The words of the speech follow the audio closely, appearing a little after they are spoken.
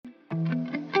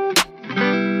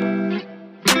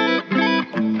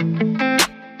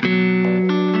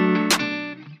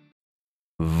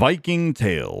Viking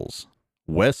Tales,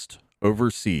 West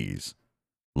Overseas,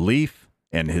 Leif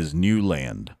and His New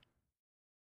Land.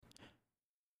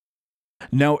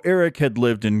 Now Eric had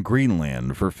lived in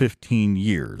Greenland for 15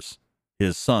 years.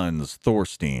 His sons,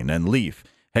 Thorstein and Leif,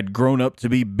 had grown up to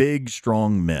be big,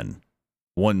 strong men.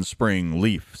 One spring,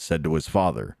 Leif said to his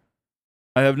father,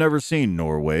 "I have never seen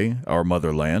Norway, our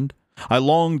motherland. I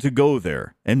long to go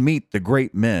there and meet the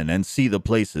great men and see the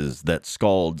places that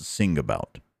skalds sing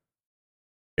about."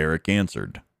 Eric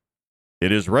answered,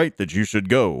 "It is right that you should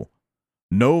go.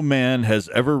 No man has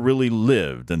ever really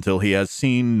lived until he has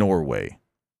seen Norway."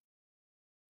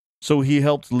 So he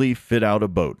helped Leif fit out a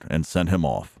boat and sent him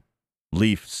off.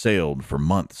 Leif sailed for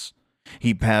months.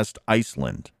 He passed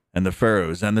Iceland and the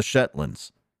Faroes and the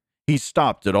Shetlands. He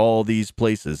stopped at all these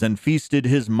places and feasted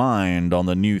his mind on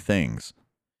the new things.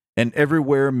 And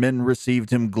everywhere men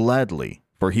received him gladly,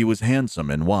 for he was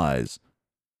handsome and wise.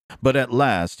 But at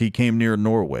last he came near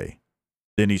Norway.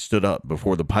 Then he stood up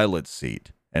before the pilot's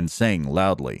seat and sang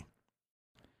loudly,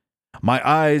 "My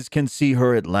eyes can see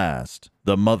her at last,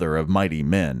 the mother of mighty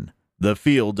men, the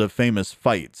field of famous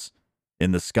fights.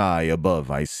 In the sky above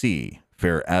I see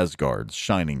fair Asgard's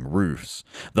shining roofs,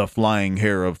 the flying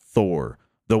hair of Thor,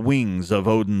 the wings of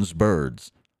Odin's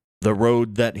birds, the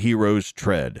road that heroes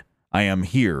tread. I am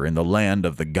here in the land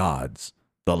of the gods,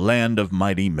 the land of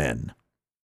mighty men."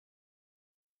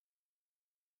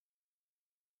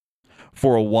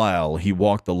 For a while he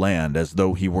walked the land as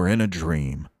though he were in a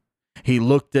dream. He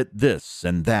looked at this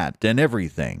and that and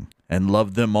everything, and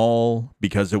loved them all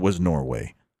because it was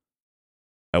Norway.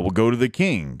 "I will go to the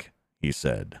king," he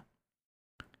said.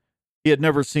 He had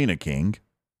never seen a king.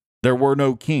 There were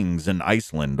no kings in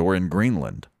Iceland or in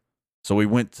Greenland. So he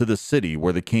went to the city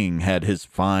where the king had his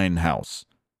fine house.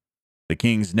 The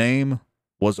king's name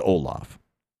was Olaf.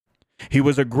 He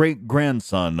was a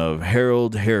great-grandson of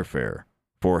Harald Hairfair,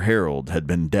 for Harald had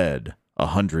been dead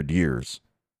 100 years.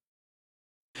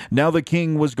 Now the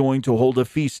king was going to hold a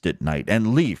feast at night,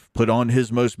 and Leif put on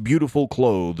his most beautiful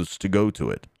clothes to go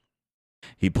to it.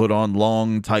 He put on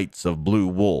long tights of blue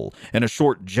wool and a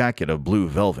short jacket of blue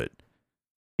velvet.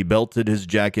 He belted his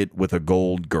jacket with a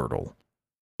gold girdle.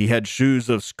 He had shoes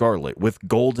of scarlet with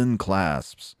golden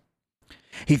clasps.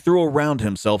 He threw around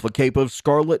himself a cape of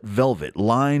scarlet velvet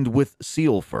lined with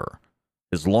seal fur.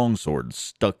 His longsword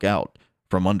stuck out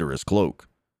from under his cloak.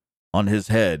 On his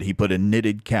head he put a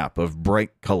knitted cap of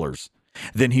bright colors.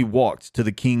 Then he walked to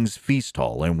the king's feast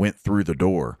hall and went through the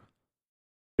door.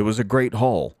 It was a great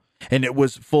hall, and it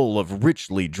was full of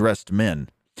richly dressed men.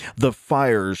 The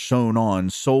fires shone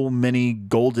on so many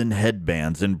golden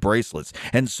headbands and bracelets,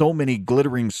 and so many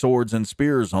glittering swords and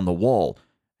spears on the wall,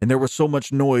 and there was so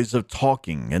much noise of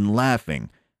talking and laughing,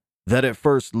 that at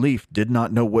first Leif did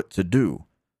not know what to do.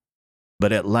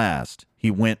 But at last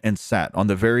he went and sat on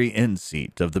the very end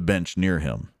seat of the bench near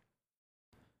him.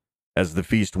 As the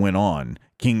feast went on,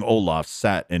 King Olaf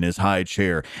sat in his high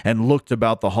chair and looked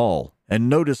about the hall, and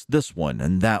noticed this one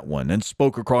and that one, and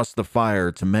spoke across the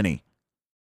fire to many.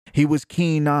 He was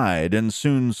keen-eyed and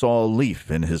soon saw Leif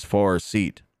in his far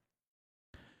seat.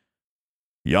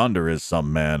 "Yonder is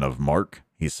some man of mark,"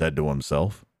 he said to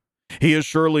himself. "He is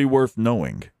surely worth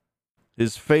knowing.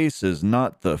 His face is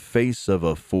not the face of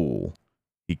a fool.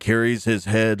 He carries his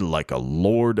head like a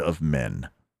lord of men."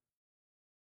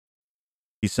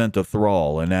 He sent a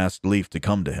thrall and asked Leif to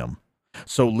come to him.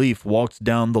 So Leif walked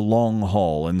down the long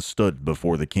hall and stood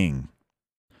before the king.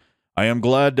 "I am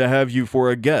glad to have you for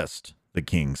a guest," the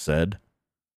king said.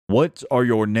 "What are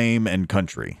your name and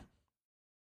country?"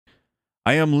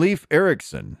 "I am Leif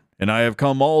Erikson, and I have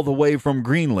come all the way from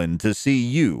Greenland to see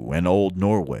you and old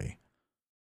Norway."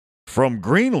 "From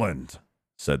Greenland?"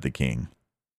 said the king.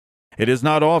 "It is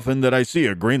not often that I see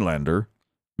a Greenlander.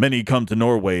 Many come to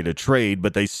Norway to trade,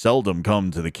 but they seldom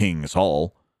come to the king's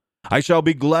hall. I shall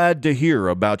be glad to hear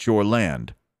about your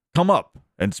land. Come up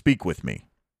and speak with me."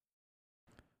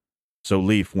 So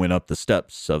Leif went up the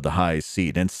steps of the high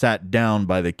seat and sat down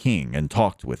by the king and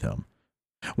talked with him.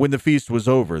 When the feast was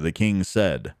over, the king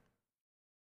said,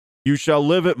 "You shall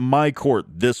live at my court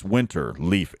this winter,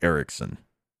 Leif Erikson.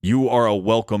 You are a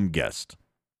welcome guest."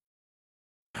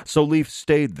 So Leif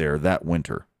stayed there that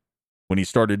winter. When he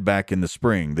started back in the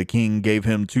spring, the king gave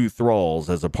him 2 thralls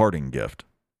as a parting gift.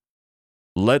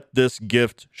 "Let this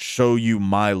gift show you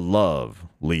my love,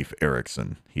 Leif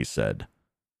Erikson," he said.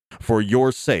 "For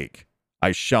your sake,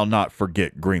 I shall not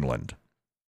forget Greenland."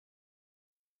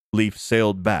 Leif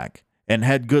sailed back and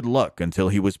had good luck until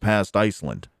he was past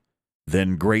Iceland.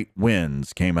 Then great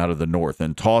winds came out of the north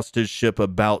and tossed his ship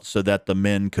about so that the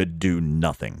men could do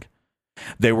nothing.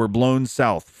 They were blown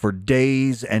south for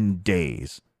days and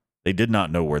days. They did not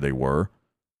know where they were.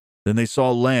 Then they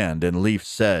saw land, and Leif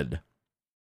said,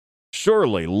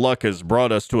 "Surely luck has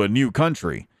brought us to a new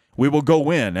country. We will go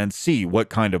in and see what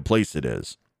kind of place it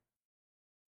is."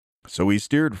 So he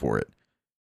steered for it.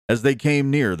 As they came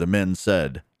near, the men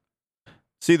said,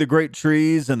 "See the great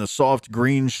trees and the soft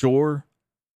green shore?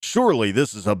 Surely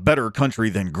this is a better country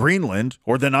than Greenland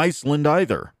or than Iceland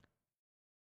either."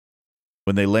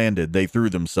 When they landed, they threw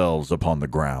themselves upon the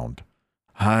ground.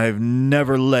 "I've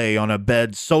never lay on a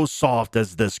bed so soft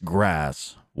as this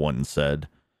grass," one said.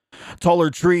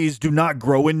 "Taller trees do not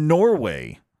grow in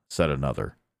Norway," said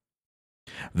another.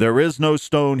 "There is no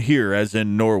stone here as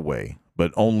in Norway,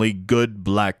 but only good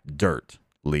black dirt,"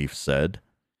 Leif said.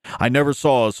 "I never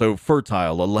saw so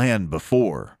fertile a land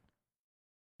before."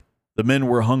 The men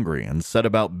were hungry and set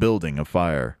about building a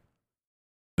fire.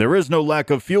 "There is no lack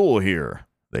of fuel here,"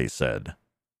 they said.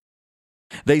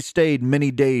 They stayed many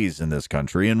days in this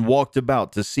country and walked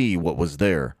about to see what was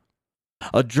there.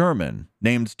 A German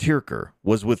named Tyrker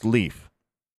was with Leif.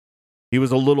 He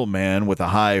was a little man with a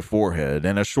high forehead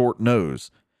and a short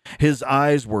nose. His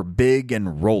eyes were big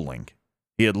and rolling.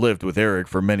 He had lived with Eric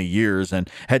for many years and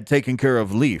had taken care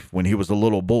of Leif when he was a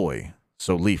little boy,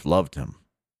 so Leif loved him.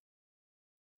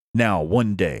 Now,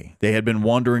 one day, they had been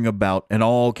wandering about and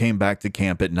all came back to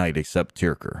camp at night except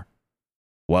Tyrker.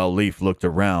 While Leif looked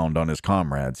around on his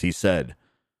comrades, he said,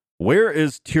 "Where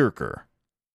is Tyrker?"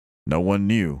 No one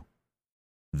knew.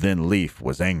 Then Leif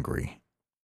was angry.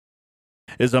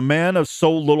 "Is a man of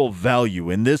so little value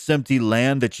in this empty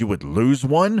land that you would lose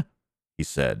one?" he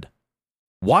said.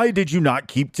 "Why did you not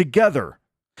keep together?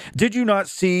 Did you not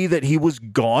see that he was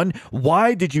gone?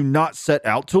 Why did you not set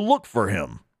out to look for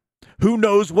him? Who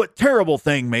knows what terrible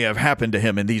thing may have happened to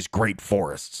him in these great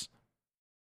forests?"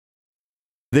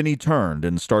 Then he turned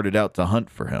and started out to hunt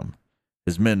for him.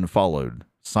 His men followed,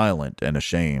 silent and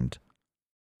ashamed.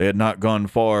 They had not gone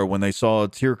far when they saw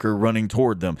Tyrker running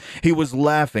toward them. He was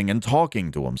laughing and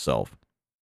talking to himself.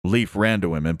 Leif ran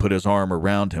to him and put his arm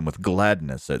around him with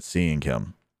gladness at seeing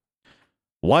him.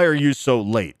 "Why are you so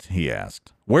late?" he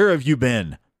asked. "Where have you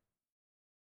been?"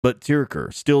 But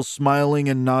Tyrker, still smiling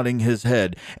and nodding his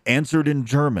head, answered in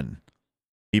German.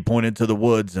 He pointed to the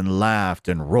woods and laughed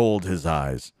and rolled his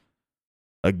eyes.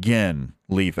 Again,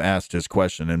 Leif asked his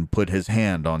question and put his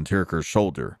hand on Tyrker's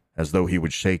shoulder, as though he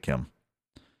would shake him.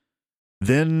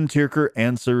 Then Tyrker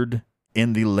answered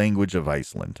in the language of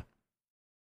Iceland.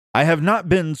 "I have not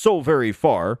been so very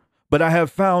far, but I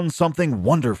have found something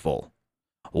wonderful."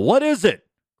 "What is it?"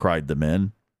 cried the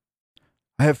men.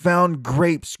 "I have found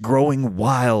grapes growing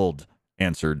wild,"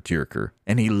 answered Tyrker,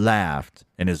 and he laughed,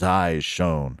 and his eyes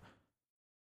shone.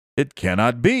 "It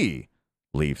cannot be,"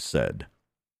 Leif said.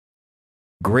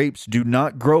 "Grapes do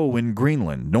not grow in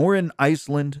Greenland, nor in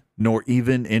Iceland, nor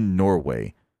even in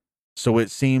Norway." So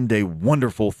it seemed a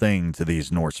wonderful thing to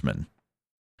these Norsemen.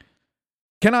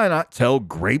 "Can I not tell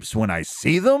grapes when I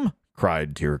see them?"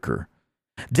 cried Tyrker.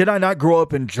 "Did I not grow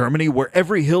up in Germany where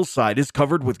every hillside is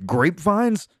covered with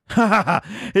grapevines? Ha ha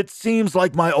ha! It seems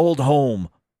like my old home."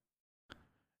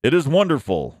 "It is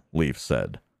wonderful," Leif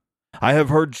said. "I have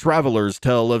heard travelers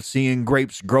tell of seeing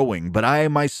grapes growing, but I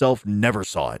myself never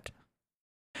saw it.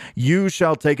 You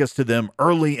shall take us to them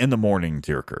early in the morning,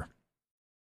 Tyrker."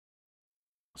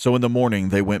 So in the morning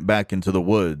they went back into the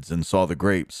woods and saw the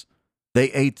grapes.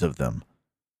 They ate of them.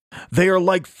 "They are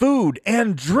like food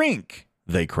and drink,"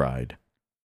 they cried.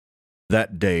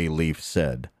 That day Leif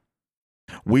said,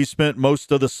 "We spent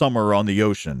most of the summer on the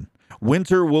ocean.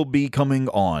 Winter will be coming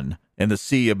on, and the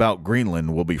sea about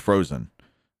Greenland will be frozen.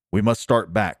 We must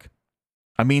start back.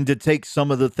 I mean to take some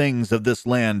of the things of this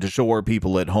land to show our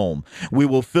people at home. We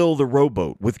will fill the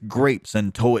rowboat with grapes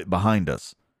and tow it behind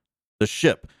us. The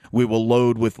ship we will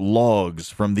load with logs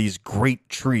from these great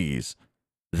trees.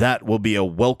 That will be a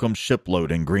welcome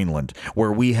shipload in Greenland,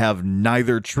 where we have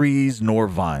neither trees nor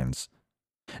vines.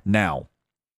 Now,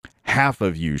 half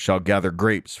of you shall gather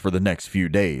grapes for the next few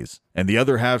days, and the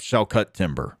other half shall cut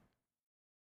timber."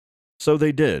 So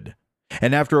they did,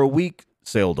 and after a week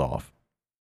sailed off.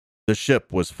 The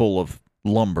ship was full of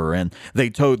lumber, and they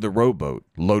towed the rowboat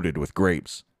loaded with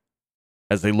grapes.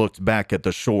 As they looked back at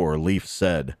the shore, Leif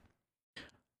said,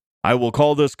 "I will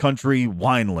call this country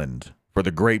Wineland, for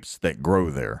the grapes that grow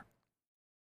there."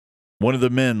 One of the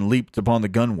men leaped upon the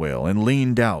gunwale and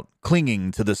leaned out,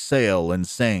 clinging to the sail, and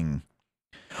sang,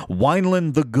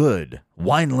 "Wineland the good,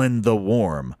 Wineland the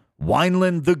warm,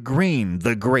 Wineland the green,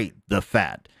 the great, the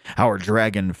fat, our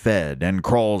dragon fed and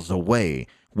crawls away,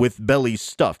 with belly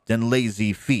stuffed and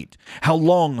lazy feet. How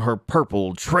long her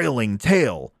purple trailing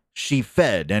tail! She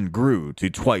fed and grew to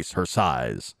twice her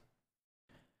size."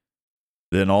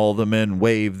 Then all the men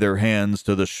waved their hands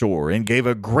to the shore and gave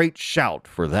a great shout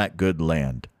for that good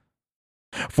land.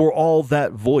 For all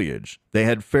that voyage they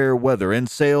had fair weather and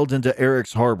sailed into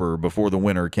Eric's harbor before the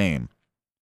winter came.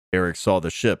 Eric saw the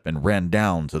ship and ran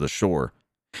down to the shore.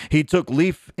 He took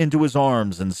Leif into his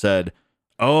arms and said,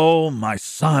 "Oh, my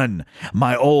son,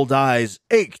 my old eyes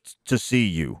ached to see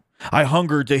you. I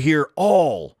hungered to hear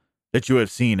all that you have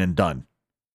seen and done."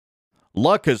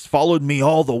 "Luck has followed me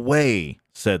all the way,"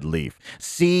 said Leif.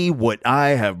 "See what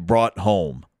I have brought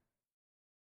home."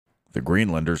 The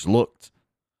Greenlanders looked.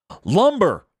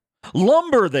 "Lumber!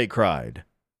 Lumber!" they cried.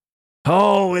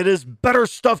 "Oh, it is better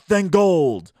stuff than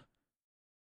gold."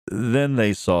 Then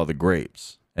they saw the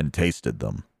grapes and tasted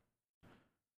them.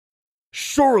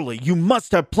 "Surely you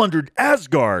must have plundered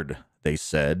Asgard," they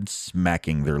said,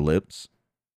 smacking their lips.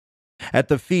 At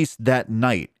the feast that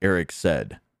night, Eric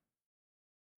said,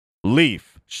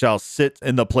 "Leif shall sit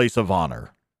in the place of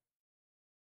honor."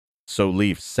 So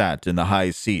Leif sat in the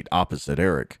high seat opposite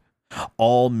Eric.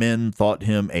 All men thought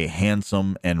him a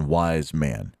handsome and wise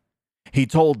man. He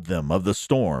told them of the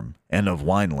storm and of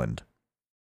Wineland.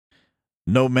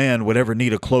 "No man would ever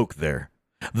need a cloak there.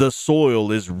 The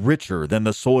soil is richer than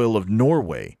the soil of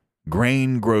Norway.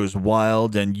 Grain grows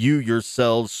wild, and you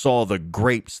yourselves saw the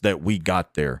grapes that we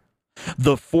got there.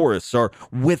 The forests are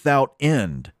without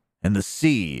end, and the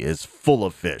sea is full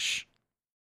of fish."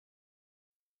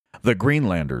 The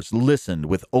Greenlanders listened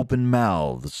with open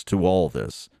mouths to all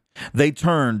this. They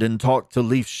turned and talked to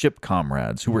Leif's ship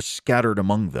comrades who were scattered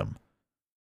among them.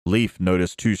 Leif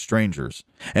noticed two strangers,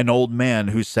 an old man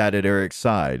who sat at Eric's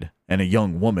side and a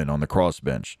young woman on the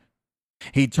crossbench.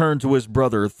 He turned to his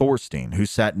brother Thorstein, who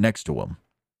sat next to him.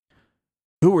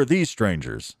 "Who are these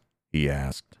strangers?" he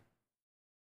asked.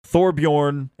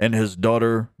 "Thorbjorn and his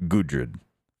daughter Gudrid,"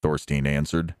 Thorstein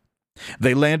answered.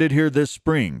 "They landed here this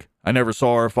spring. I never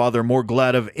saw our father more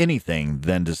glad of anything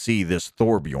than to see this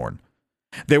Thorbjorn.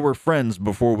 They were friends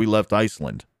before we left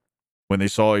Iceland. When they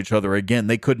saw each other again,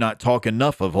 they could not talk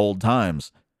enough of old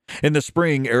times. In the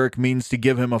spring, Eric means to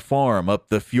give him a farm up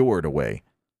the fjord away.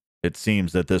 It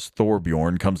seems that this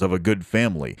Thorbjorn comes of a good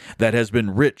family that has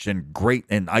been rich and great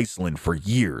in Iceland for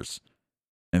years.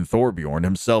 And Thorbjorn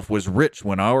himself was rich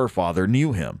when our father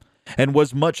knew him, and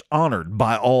was much honored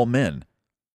by all men.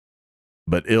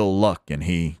 But ill luck and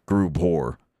he grew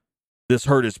poor. This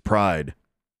hurt his pride.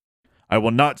 'I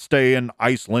will not stay in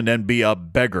Iceland and be a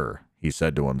beggar,' he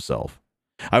said to himself.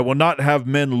 'I will not have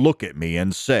men look at me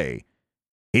and say,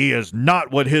 he is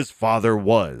not what his father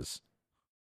was.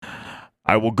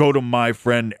 I will go to my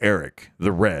friend Eric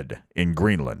the Red in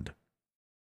Greenland.'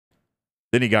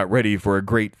 Then he got ready for a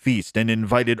great feast and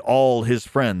invited all his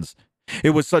friends.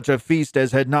 It was such a feast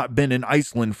as had not been in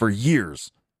Iceland for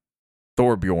years.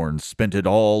 Thorbjorn spent it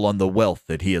all on the wealth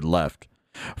that he had left,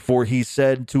 for he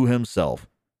said to himself,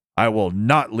 'I will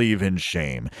not leave in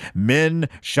shame. Men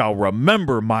shall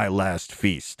remember my last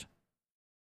feast.'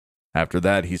 After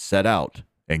that he set out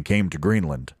and came to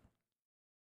Greenland.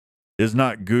 Is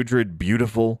not Gudrid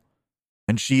beautiful?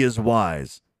 And she is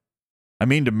wise. I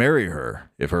mean to marry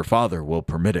her if her father will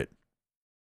permit it."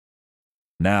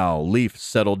 Now Leif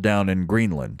settled down in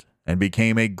Greenland and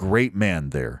became a great man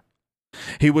there.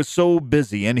 He was so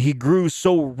busy and he grew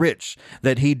so rich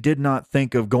that he did not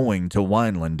think of going to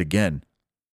Wineland again.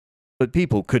 But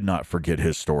people could not forget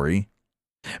his story.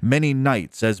 Many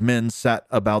nights, as men sat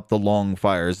about the long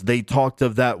fires, they talked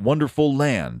of that wonderful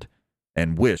land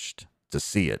and wished to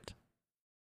see it.